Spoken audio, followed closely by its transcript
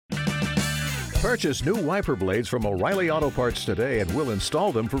Purchase new wiper blades from O'Reilly Auto Parts today and we'll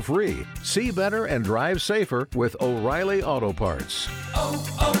install them for free. See better and drive safer with O'Reilly Auto Parts.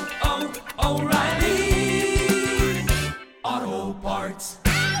 O'Reilly Auto Parts.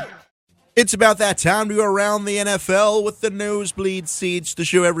 It's about that time to go around the NFL with the Nosebleed Seats, the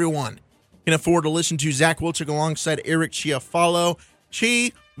show everyone can afford to listen to. Zach Wilczek alongside Eric Chiafalo.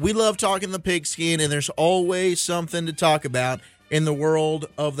 Chi, we love talking the pigskin, and there's always something to talk about in the world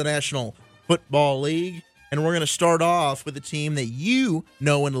of the National Football League. And we're going to start off with a team that you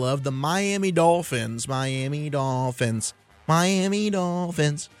know and love, the Miami Dolphins. Miami Dolphins,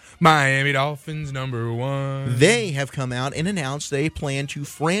 number one. They have come out and announced they plan to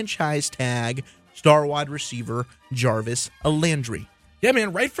franchise tag star wide receiver Jarvis Landry. Yeah,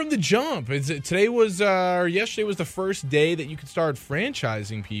 man, right from the jump. Yesterday was the first day that you could start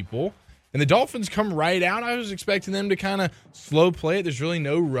franchising people. And the Dolphins come right out. I was expecting them to kind of slow play it. There's really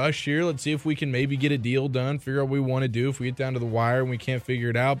no rush here. Let's see if we can maybe get a deal done, figure out what we want to do. If we get down to the wire and we can't figure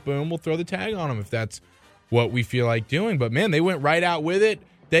it out, boom, we'll throw the tag on them if that's what we feel like doing. But, man, they went right out with it.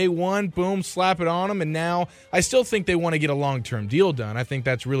 Day one, boom, slap it on them. And now I still think they want to get a long-term deal done. I think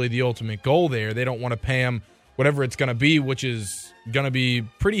that's really the ultimate goal there. They don't want to pay them whatever it's going to be, which is going to be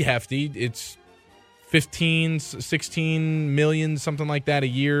pretty hefty. It's 15, 16 million, something like that a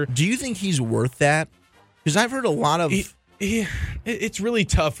year. Do you think he's worth that? Because I've heard a lot of... It's really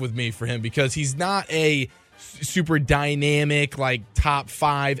tough with me for him because he's not a super dynamic, like top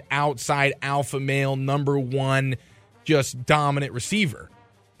 5 outside alpha male, number 1, just dominant receiver.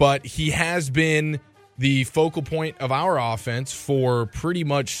 But he has been the focal point of our offense for pretty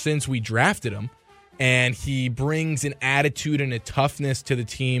much since we drafted him. And he brings an attitude and a toughness to the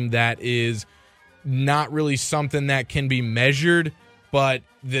team that is not really something that can be measured, but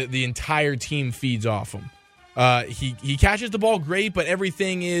the entire team feeds off him. He catches the ball great, but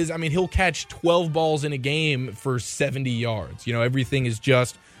everything is, he'll catch 12 balls in a game for 70 yards. Everything is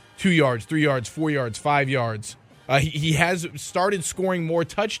just 2 yards, 3 yards, 4 yards, 5 yards. He has started scoring more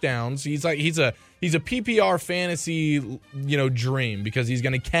touchdowns. He's a PPR fantasy, dream because he's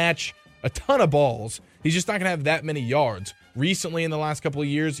going to catch a ton of balls. He's just not going to have that many yards. Recently, in the last couple of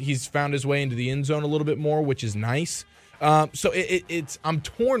years, he's found his way into the end zone a little bit more, which is nice. So I'm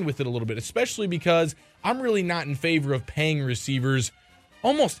torn with it a little bit, especially because I'm really not in favor of paying receivers,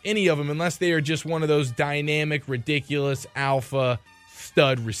 almost any of them, unless they are just one of those dynamic, ridiculous, alpha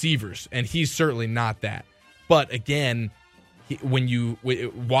stud receivers, and he's certainly not that. But again,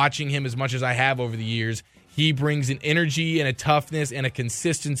 watching him as much as I have over the years, he brings an energy and a toughness and a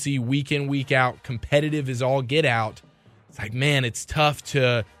consistency week in, week out, competitive as all get out. It's like, man, it's tough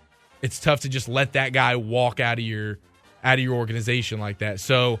to just let that guy walk out of your organization like that.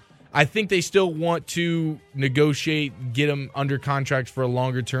 So I think they still want to negotiate, get him under contract for a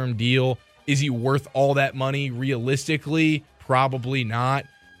longer term deal. Is he worth all that money? Realistically, probably not.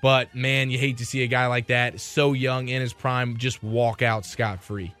 But man, you hate to see a guy like that, so young in his prime, just walk out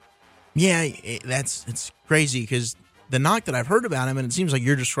scot-free. Yeah, it's crazy because the knock that I've heard about him, and it seems like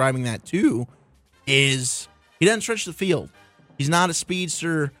you're describing that too, is he doesn't stretch the field. He's not a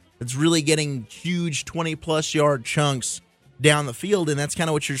speedster that's really getting huge 20-plus yard chunks down the field, and that's kind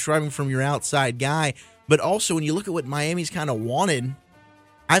of what you're describing from your outside guy. But also, when you look at what Miami's kind of wanted,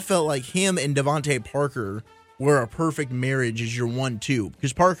 I felt like him and Devontae Parker were a perfect marriage as your 1-2,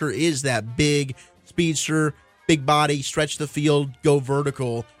 because Parker is that big speedster, big body, stretch the field, go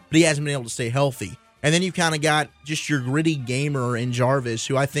vertical, but he hasn't been able to stay healthy. And then you kind of got just your gritty gamer in Jarvis,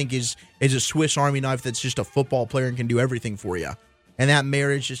 who I think is a Swiss Army knife that's just a football player and can do everything for you. And that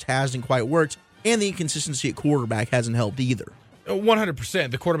marriage just hasn't quite worked. And the inconsistency at quarterback hasn't helped either.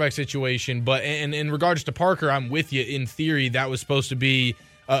 100%, the quarterback situation. But in regards to Parker, I'm with you. In theory, that was supposed to be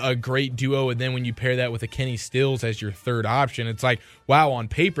a great duo. And then when you pair that with a Kenny Stills as your third option, it's like, wow, on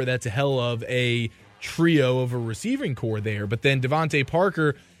paper, that's a hell of a trio of a receiving core there. But then Devontae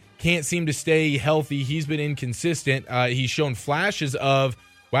Parker can't seem to stay healthy. He's been inconsistent. He's shown flashes of,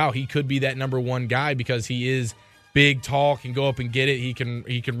 wow, he could be that number 1 guy because he is big, tall, can go up and get it. He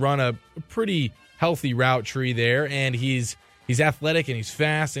can run a pretty healthy route tree there, and he's athletic and he's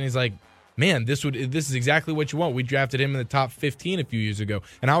fast, and he's like, man, this is exactly what you want. We drafted him in the top 15 a few years ago,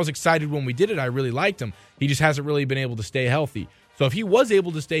 and I was excited when we did it. I really liked him. He just hasn't really been able to stay healthy. So if he was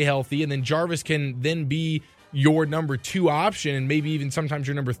able to stay healthy, and then Jarvis can then be your number 2 option, and maybe even sometimes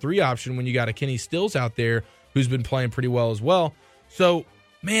your number 3 option when you got a Kenny Stills out there who's been playing pretty well as well. So,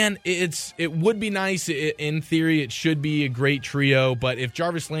 man, it would be nice. In theory, it should be a great trio, but if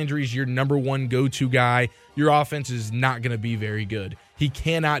Jarvis Landry is your number 1 go-to guy, your offense is not going to be very good. He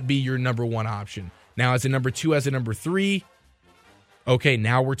cannot be your number 1 option. Now, as a number 2, as a number 3, okay,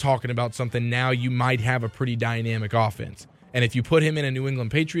 now we're talking about something. Now you might have a pretty dynamic offense. And if you put him in a New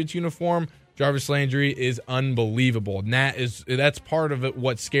England Patriots uniform, Jarvis Landry is unbelievable. And that's part of it.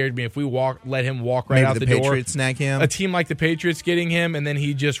 What scared me, if we let him walk right out the door. Maybe the Patriots snag him. A team like the Patriots getting him, and then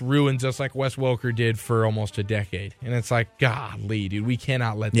he just ruins us like Wes Welker did for almost a decade. And it's like, golly, dude, we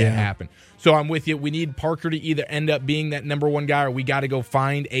cannot let that happen. So I'm with you. We need Parker to either end up being that number one guy, or we got to go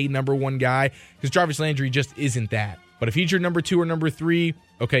find a number one guy, because Jarvis Landry just isn't that. But if he's your number 2 or number 3,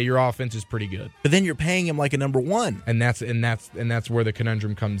 okay, your offense is pretty good. But then you're paying him like a number 1. And that's where the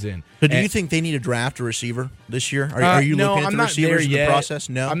conundrum comes in. So do you think they need to draft a receiver this year? Are you looking at the receivers in the process?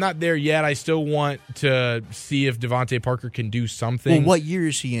 No, I'm not there yet. I still want to see if Devontae Parker can do something. Well, what year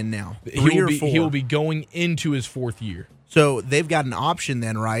is he in now? 3 or 4? He will be going into his 4th year. So they've got an option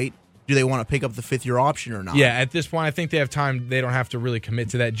then, right? Do they want to pick up the 5th-year option or not? Yeah, at this point, I think they have time. They don't have to really commit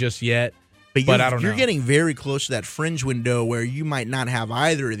to that just yet. But I don't know. You're getting very close to that fringe window where you might not have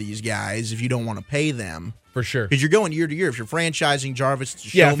either of these guys if you don't want to pay them. For sure. Because you're going year to year. If you're franchising Jarvis to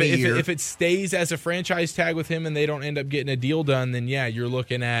show me year. If it stays as a franchise tag with him and they don't end up getting a deal done, then yeah, you're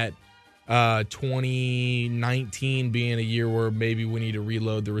looking at 2019 being a year where maybe we need to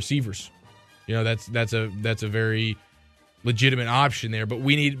reload the receivers. You know, that's a very legitimate option there. But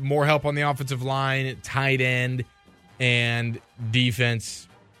we need more help on the offensive line, tight end, and defense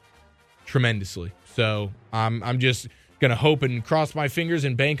tremendously. So I'm just going to hope and cross my fingers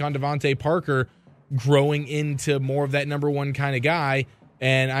and bank on Devontae Parker growing into more of that number one kind of guy.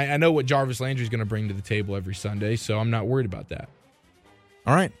 And I know what Jarvis Landry is going to bring to the table every Sunday, so I'm not worried about that.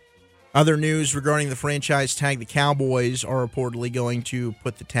 All right. Other news regarding the franchise tag, the Cowboys are reportedly going to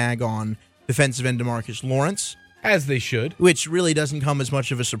put the tag on defensive end DeMarcus Lawrence. As they should. Which really doesn't come as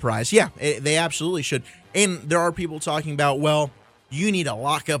much of a surprise. Yeah, they absolutely should. And there are people talking about, well, you need to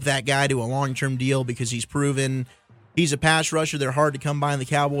lock up that guy to a long-term deal because he's proven he's a pass rusher. They're hard to come by, and the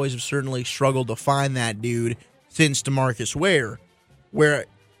Cowboys have certainly struggled to find that dude since DeMarcus Ware. Where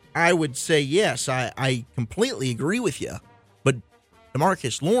I would say, yes, I completely agree with you. But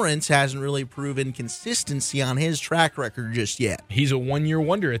DeMarcus Lawrence hasn't really proven consistency on his track record just yet. He's a one-year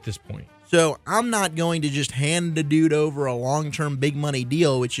wonder at this point. So I'm not going to just hand the dude over a long-term big money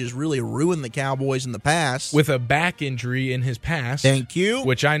deal, which has really ruined the Cowboys in the past. With a back injury in his past. Thank you.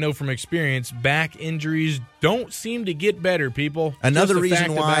 Which I know from experience, back injuries don't seem to get better, people. Another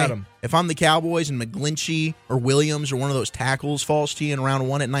reason why, if I'm the Cowboys and McGlinchey or Williams or one of those tackles falls to you in round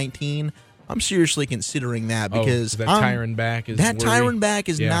 1 at 19, I'm seriously considering that because that Tyron back is Tyron back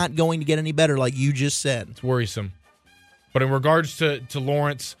is not going to get any better, like you just said. It's worrisome. But in regards to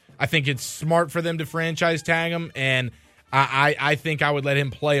Lawrence, I think it's smart for them to franchise tag him, and I think I would let him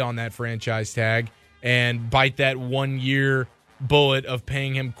play on that franchise tag and bite that 1-year bullet of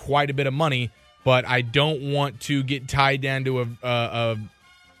paying him quite a bit of money. But I don't want to get tied down to an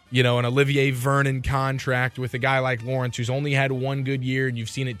Olivier Vernon contract with a guy like Lawrence, who's only had one good year, and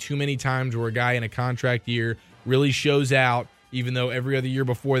you've seen it too many times where a guy in a contract year really shows out, even though every other year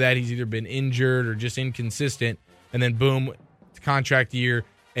before that he's either been injured or just inconsistent, and then boom, contract year.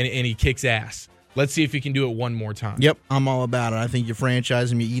 And he kicks ass. Let's see if he can do it one more time. Yep, I'm all about it. I think you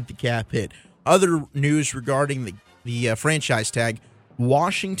franchise him, you eat the cap hit. Other news regarding the franchise tag,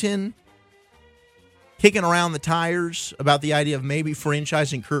 Washington kicking around the tires about the idea of maybe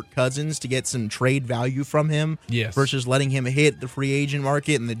franchising Kirk Cousins to get some trade value from him versus letting him hit the free agent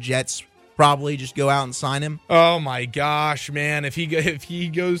market and the Jets probably just go out and sign him. Oh, my gosh, man. If he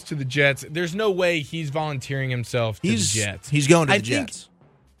goes to the Jets, there's no way he's volunteering himself to the Jets. He's going to the Jets.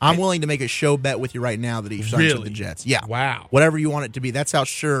 I'm willing to make a show bet with you right now that he signs with the Jets. Yeah. Wow. Whatever you want it to be. That's how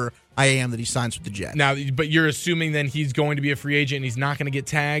sure I am that he signs with the Jets. Now, but you're assuming then he's going to be a free agent and he's not going to get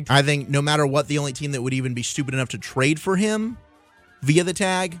tagged? I think no matter what, the only team that would even be stupid enough to trade for him via the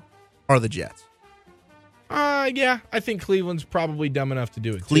tag are the Jets. Yeah. I think Cleveland's probably dumb enough to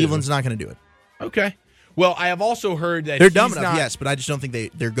do it. Cleveland's not going to do it. Okay. Well, I have also heard that they're dumb enough, yes, but I just don't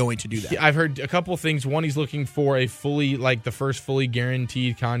think they're going to do that. I've heard a couple of things. One, he's looking for a the first fully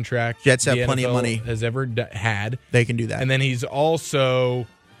guaranteed contract Jets have the plenty NFL of money has ever had. They can do that. And then he's also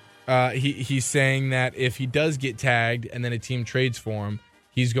he's saying that if he does get tagged and then a team trades for him,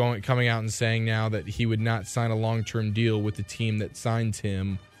 he's coming out and saying now that he would not sign a long-term deal with the team that signs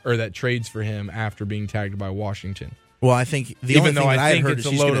him or that trades for him after being tagged by Washington. Well, I think the only thing that I heard is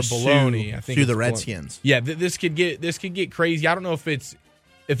he's going to sue the Redskins. Yeah, this could get crazy. I don't know if it's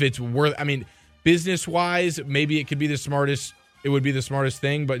worth. I mean, business wise, maybe it could be the smartest. It would be the smartest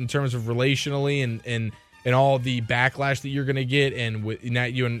thing, but in terms of relationally and all the backlash that you're going to get, and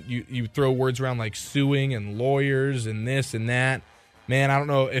you throw words around like suing and lawyers and this and that. Man, I don't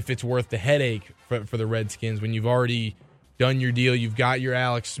know if it's worth the headache for the Redskins when you've already done your deal. You've got your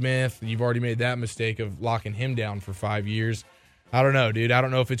Alex Smith. You've already made that mistake of locking him down for 5 years. I don't know, dude. I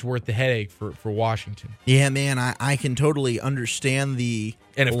don't know if it's worth the headache for Washington. Yeah, man, I can totally understand the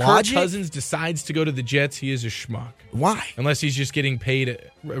And if logic. Kirk Cousins decides to go to the Jets, he is a schmuck. Why? Unless he's just getting paid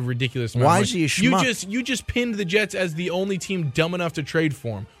a ridiculous amount. Why of is money. he a schmuck? You just pinned the Jets as the only team dumb enough to trade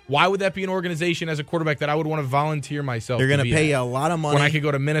for him. Why would that be an organization as a quarterback that I would want to volunteer myself? They're going to pay at? you a lot of money. When I could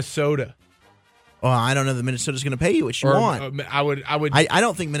go to Minnesota. Well, I don't know that Minnesota's going to pay you what you want. I would. I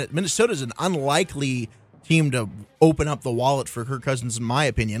don't think Minnesota's an unlikely team to open up the wallet for Kirk Cousins, in my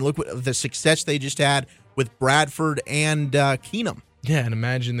opinion. Look what the success they just had with Bradford and Keenum. Yeah, and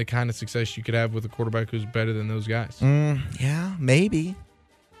imagine the kind of success you could have with a quarterback who's better than those guys. Yeah, maybe.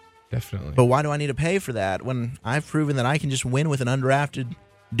 Definitely. But why do I need to pay for that when I've proven that I can just win with an undrafted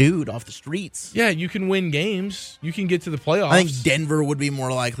dude off the streets? Yeah, you can win games. You can get to the playoffs. I think Denver would be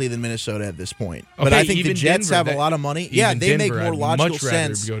more likely than Minnesota at this point. But Okay, I think the even Jets Denver, have a lot of money. even Yeah, they make Denver, more I'd logical much rather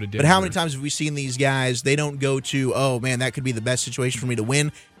sense. go to But how many Denver. times have we seen these guys, they don't go to, oh, man, that could be the best situation for me to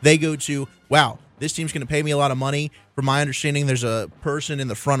win. They go to, wow, this team's going to pay me a lot of money. From my understanding, there's a person in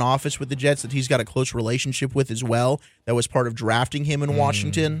the front office with the Jets that he's got a close relationship with as well that was part of drafting him in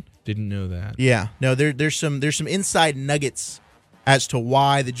Washington. Didn't know that. Yeah. No, there's some inside nuggets as to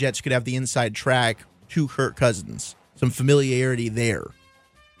why the Jets could have the inside track to Kirk Cousins. Some familiarity there.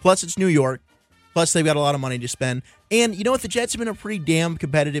 Plus, it's New York. Plus, they've got a lot of money to spend. And you know what? The Jets have been a pretty damn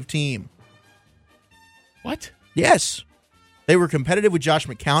competitive team. What? Yes. They were competitive with Josh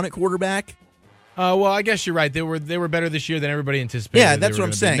McCown at quarterback. Well, I guess you're right. They were better this year than everybody anticipated. Yeah, they that's were what I'm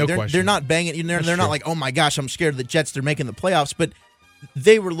gonna be. saying. No They're question. not banging. They're That's not true. like, oh my gosh, I'm scared of the Jets. They're making the playoffs. But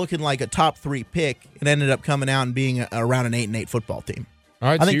they were looking like a top 3 pick and ended up coming out and being around an 8-8 football team. All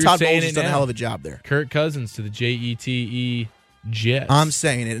right, I so think you're Todd saying Bowles it has done a now. hell of a job there. Kirk Cousins to the Jets. Jets. I'm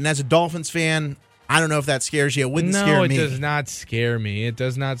saying it. And as a Dolphins fan, I don't know if that scares you. It wouldn't scare me. No, it does not scare me. It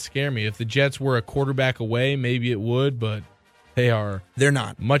does not scare me. If the Jets were a quarterback away, maybe it would, but they're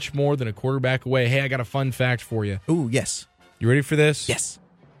not. much more than a quarterback away. Hey, I got a fun fact for you. Ooh, yes. You ready for this? Yes.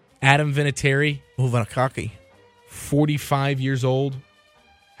 Adam Vinatieri, Ooh, Vanakaki. 45 years old,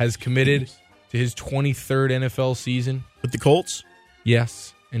 has committed to his 23rd NFL season. With the Colts?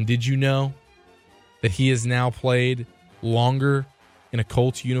 Yes. And did you know that he has now played longer in a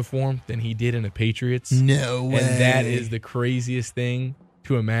Colts uniform than he did in a Patriots? No way. And that is the craziest thing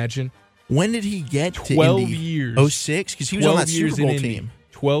to imagine. When did he get to 12 Indy? years. 06? Because he was on that Super Bowl team.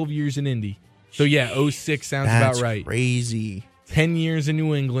 12 years in Indy. So, yeah, 06 sounds That's about right. crazy. 10 years in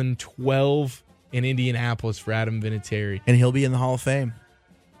New England, 12 in Indianapolis for Adam Vinatieri. And he'll be in the Hall of Fame.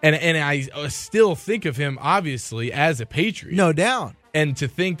 And I still think of him, obviously, as a Patriot. No doubt. And to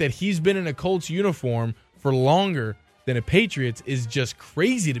think that he's been in a Colts uniform for longer than a Patriots is just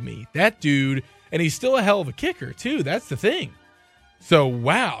crazy to me. That dude, and he's still a hell of a kicker, too. That's the thing. So,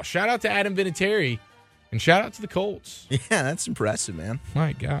 wow. Shout out to Adam Vinatieri, and shout out to the Colts. Yeah, that's impressive, man.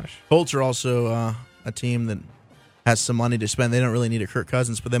 My gosh. Colts are also a team that has some money to spend. They don't really need a Kirk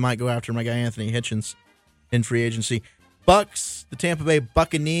Cousins, but they might go after my guy Anthony Hitchens in free agency. Bucks, the Tampa Bay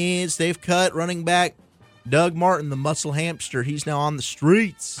Buccaneers, they've cut running back Doug Martin, the muscle hamster. He's now on the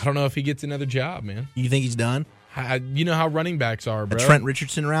streets. I don't know if he gets another job, man. You think he's done? You know how running backs are, bro. A Trent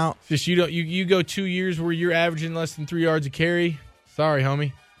Richardson route? Just you go 2 years where you're averaging less than 3 yards a carry. Sorry,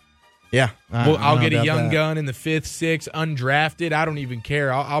 homie. Yeah. Well, I'll get a young gun in the 5th, 6th, undrafted. I don't even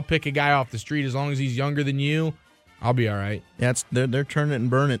care. I'll pick a guy off the street as long as he's younger than you. I'll be all right. Yeah, they're turn it and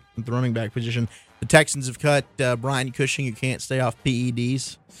burn it at the running back position. The Texans have cut Brian Cushing. You can't stay off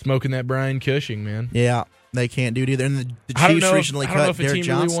PEDs. Smoking that Brian Cushing, man. Yeah, they can't do it either. And the I don't Chiefs know recently I don't know cut if a Derek team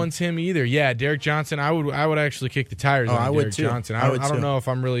Johnson. really wants him either. Yeah, Derek Johnson. I would actually kick the tires on I would Derek too. Johnson. I would I don't too. know if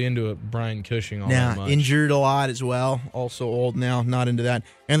I'm really into it. Brian Cushing all that Now, much. injured a lot as well. Also old now, not into that.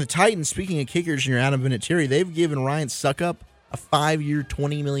 And the Titans, speaking of kickers and your Adam Vinatieri, they've given Ryan Suckup a 5-year,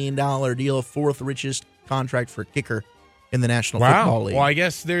 $20 million deal, a 4th richest contract for a kicker in the National Football League. Well, I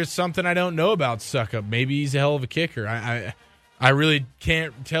guess there's something I don't know about Suckup. Maybe he's a hell of a kicker. I really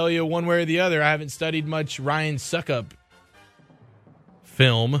can't tell you one way or the other. I haven't studied much Ryan Suckup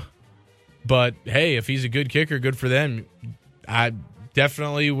film. But, hey, if he's a good kicker, good for them. I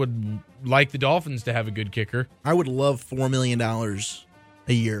definitely would like the Dolphins to have a good kicker. I would love $4 million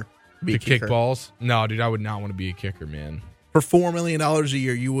a year to be a To kick kicker. balls. No, dude, I would not want to be a kicker, man. For $4 million a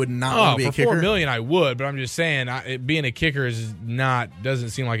year, you would not want to be a for kicker? $4 million, I would, but I'm just saying, being a kicker doesn't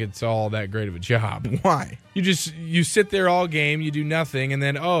seem like it's all that great of a job. Why? You sit there all game, you do nothing, and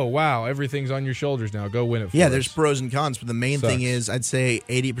then, oh, wow, everything's on your shoulders now. Go win it for Yeah, us. there's pros and cons, but the main thing is I'd say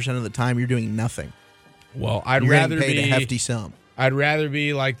 80% of the time you're doing nothing. Well, I'd You're rather getting paid be a hefty sum. I'd rather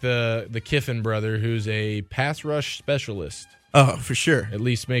be like the Kiffin brother, who's a pass rush specialist. Oh, for sure. At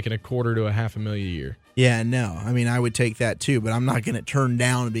least making $250,000 to $500,000 a year. Yeah, no. I mean, I would take that too, but I'm not going to turn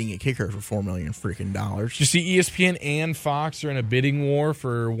down being a kicker for $4 million freaking dollars. You see, ESPN and Fox are in a bidding war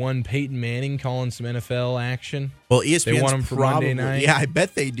for one Peyton Manning calling some NFL action. Well, ESPN's they want him for Monday night. Yeah, I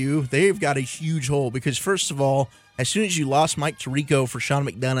bet they do. They've got a huge hole because, first of all, as soon as you lost Mike Tirico for Sean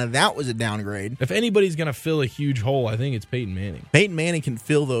McDonough, that was a downgrade. If anybody's going to fill a huge hole, I think it's Peyton Manning. Peyton Manning can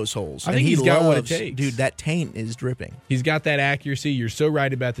fill those holes. I think he's got what it takes. Dude, that taint is dripping. He's got that accuracy. You're so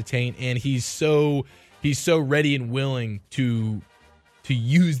right about the taint, and he's so ready and willing to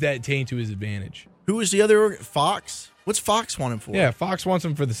use that taint to his advantage. Who is the other? Fox? What's Fox want him for? Yeah, Fox wants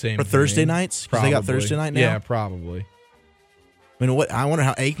him for the same for thing. Thursday nights? Because they got Thursday night now? Yeah, probably. I mean, I wonder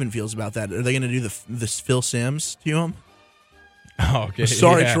how Aikman feels about that. Are they going to do the Phil Simms to him? Oh, okay.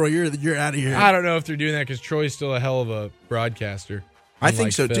 Sorry, yeah. Troy, you're out of here. I don't know if they're doing that because Troy's still a hell of a broadcaster. I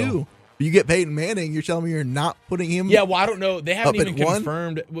think so, Phil. too. You get Peyton Manning, you're telling me you're not putting him Yeah, well, I don't know. They haven't up even at one?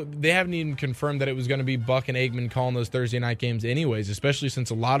 confirmed. They haven't even confirmed that it was going to be Buck and Aikman calling those Thursday night games anyways, especially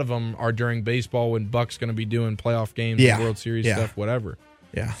since a lot of them are during baseball when Buck's going to be doing playoff games, Yeah. World Series Yeah. stuff, whatever.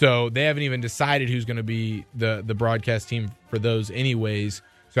 Yeah. So they haven't even decided who's going to be the broadcast team for those anyways.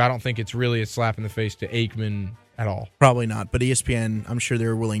 So I don't think it's really a slap in the face to Aikman at all. Probably not, but ESPN, I'm sure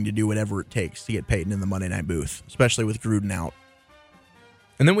they're willing to do whatever it takes to get Peyton in the Monday night booth, especially with Gruden out.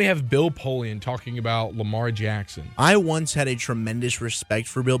 And then we have Bill Polian talking about Lamar Jackson. I once had a tremendous respect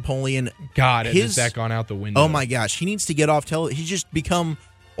for Bill Polian. God, has that gone out the window? Oh my gosh, he needs to get off television. He's just become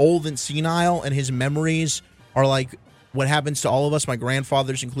old and senile, and his memories are like what happens to all of us. My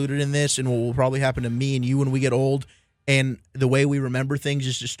grandfather's included in this, and what will probably happen to me and you when we get old. And the way we remember things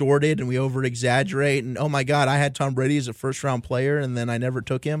is distorted, and we over-exaggerate. And, oh, my God, I had Tom Brady as a first-round player, and then I never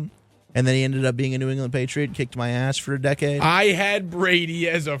took him. And then he ended up being a New England Patriot, kicked my ass for a decade. I had Brady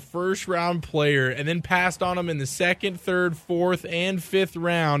as a first-round player and then passed on him in the second, third, fourth, and fifth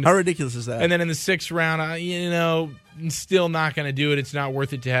round. How ridiculous is that? And then in the sixth round, still not going to do it. It's not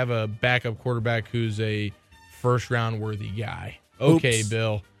worth it to have a backup quarterback who's a first-round worthy guy. Okay, Oops.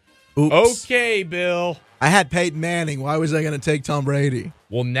 Bill. Oops. Okay, Bill. I had Peyton Manning. Why was I going to take Tom Brady?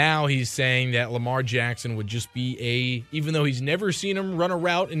 Well, now he's saying that Lamar Jackson would just be even though he's never seen him run a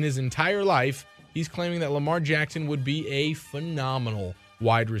route in his entire life, he's claiming that Lamar Jackson would be a phenomenal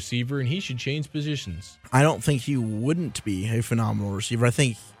wide receiver and he should change positions. I don't think he wouldn't be a phenomenal receiver. I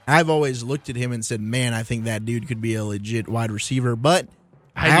think I've always looked at him and said, man, I think that dude could be a legit wide receiver, but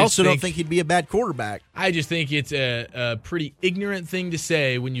I also don't think he'd be a bad quarterback. I just think it's a pretty ignorant thing to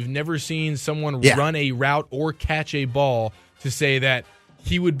say when you've never seen someone run a route or catch a ball to say that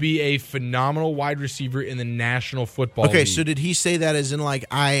he would be a phenomenal wide receiver in the National Football League. Okay, so did he say that as in like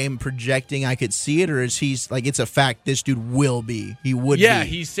I am projecting I could see it, or is he like it's a fact this dude will be? He would be. Yeah,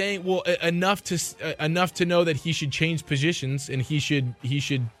 he's saying enough to know that he should change positions and he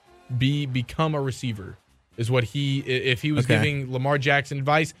should become a receiver. Is what if he was giving Lamar Jackson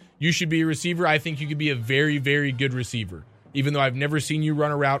advice, you should be a receiver. I think you could be a very, very good receiver, even though I've never seen you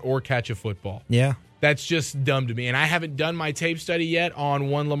run a route or catch a football. Yeah. That's just dumb to me. And I haven't done my tape study yet on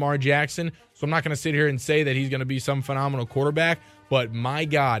one Lamar Jackson, so I'm not going to sit here and say that he's going to be some phenomenal quarterback. But my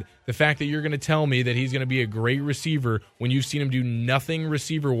God, the fact that you're going to tell me that he's going to be a great receiver when you've seen him do nothing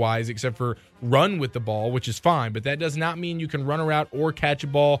receiver-wise except for run with the ball, which is fine, but that does not mean you can run a route or catch a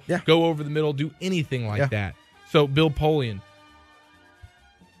ball, go over the middle, do anything like that. So, Bill Polian,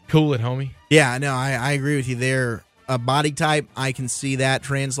 cool it, homie. Yeah, no, I agree with you there. A body type, I can see that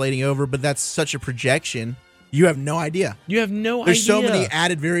translating over, but that's such a projection. You have no idea. There's so many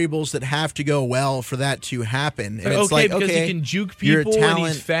added variables that have to go well for that to happen. And it's because he can juke people and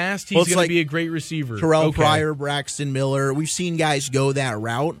he's fast, he's going to be a great receiver. Terrell Pryor, Braxton Miller. We've seen guys go that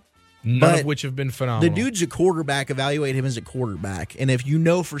route. None of which have been phenomenal. The dude's a quarterback. Evaluate him as a quarterback. And if you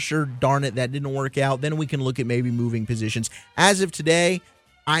know for sure, darn it, that didn't work out, then we can look at maybe moving positions. As of today,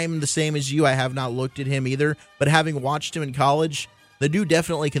 I'm the same as you. I have not looked at him either. But having watched him in college, the dude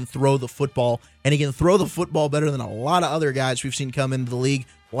definitely can throw the football. And he can throw the football better than a lot of other guys we've seen come into the league,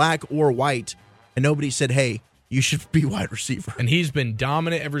 black or white. And nobody said, hey, you should be wide receiver. And he's been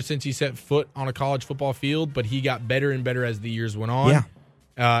dominant ever since he set foot on a college football field, but he got better and better as the years went on. Yeah.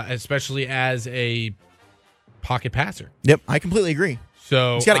 Especially as a pocket passer. Yep, I completely agree.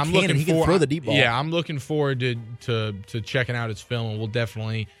 So he's got a cannon. He can throw the deep ball. Yeah, I'm looking forward to checking out his film, and we'll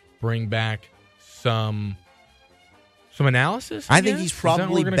definitely bring back some analysis. I think he's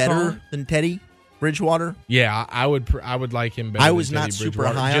probably better than Teddy Bridgewater. Yeah, I would like him better. I was than not Teddy super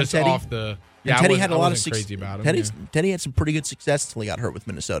Bridgewater, high on just Teddy. off the. Yeah, Teddy had a lot of crazy about him. Teddy had some pretty good success until he got hurt with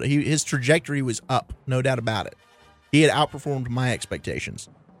Minnesota. His trajectory was up, no doubt about it. He had outperformed my expectations.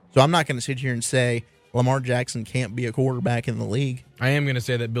 So I'm not going to sit here and say Lamar Jackson can't be a quarterback in the league. I am going to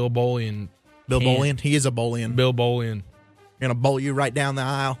say that Bill Bolian. He is a Bolian. Bill Bolian. Going to bowl you right down the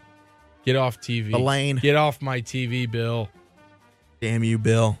aisle. Get off TV. The lane. Get off my TV, Bill. Damn you,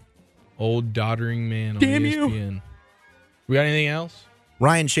 Bill. Old doddering man on Damn ESPN. you. We got anything else?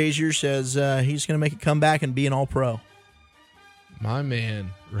 Ryan Shazier says he's going to make a comeback and be an All-Pro. My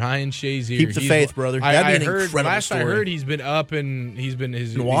man, Ryan Shazier. Keep the faith, brother. That'd be an incredible last story. I heard, he's been up and he's been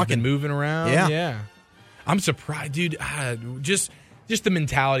walking, moving around. Yeah. I'm surprised, dude. Just the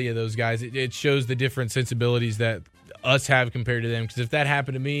mentality of those guys. It shows the different sensibilities that us have compared to them. Because if that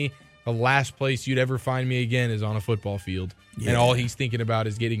happened to me, the last place you'd ever find me again is on a football field. Yeah. And all he's thinking about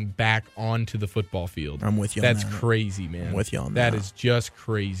is getting back onto the football field. I'm with you on that. That's crazy, man. I'm with you on that. That is just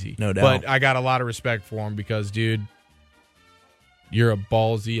crazy. No doubt. But I got a lot of respect for him because, dude, you're a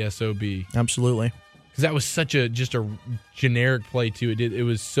ballsy SOB. Absolutely. Because that was such a generic play too.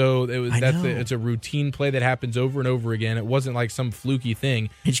 It's a routine play that happens over and over again. It wasn't like some fluky thing.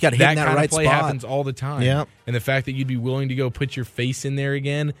 You just got to hit in that kind right of play spot. happens all the time. Yep. And the fact that you'd be willing to go put your face in there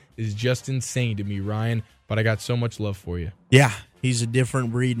again is just insane to me, Ryan. But I got so much love for you. Yeah, he's a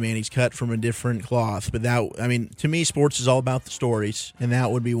different breed, man. He's cut from a different cloth. But to me, sports is all about the stories, and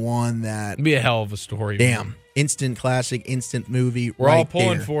that would be one that It'd be a hell of a story. Damn, man. Instant classic, instant movie. We're right all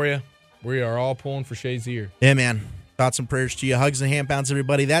pulling there. for you. We are all pulling for Shazier. Yeah, man. Thoughts and prayers to you. Hugs and hand pounds,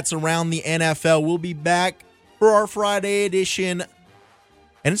 everybody. That's Around the NFL. We'll be back for our Friday edition.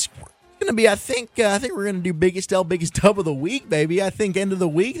 And it's going to be, I think we're going to do biggest L, biggest dub of the week, baby. I think end of the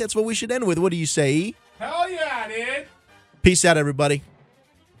week, that's what we should end with. What do you say, E? Hell yeah, dude. Peace out, everybody.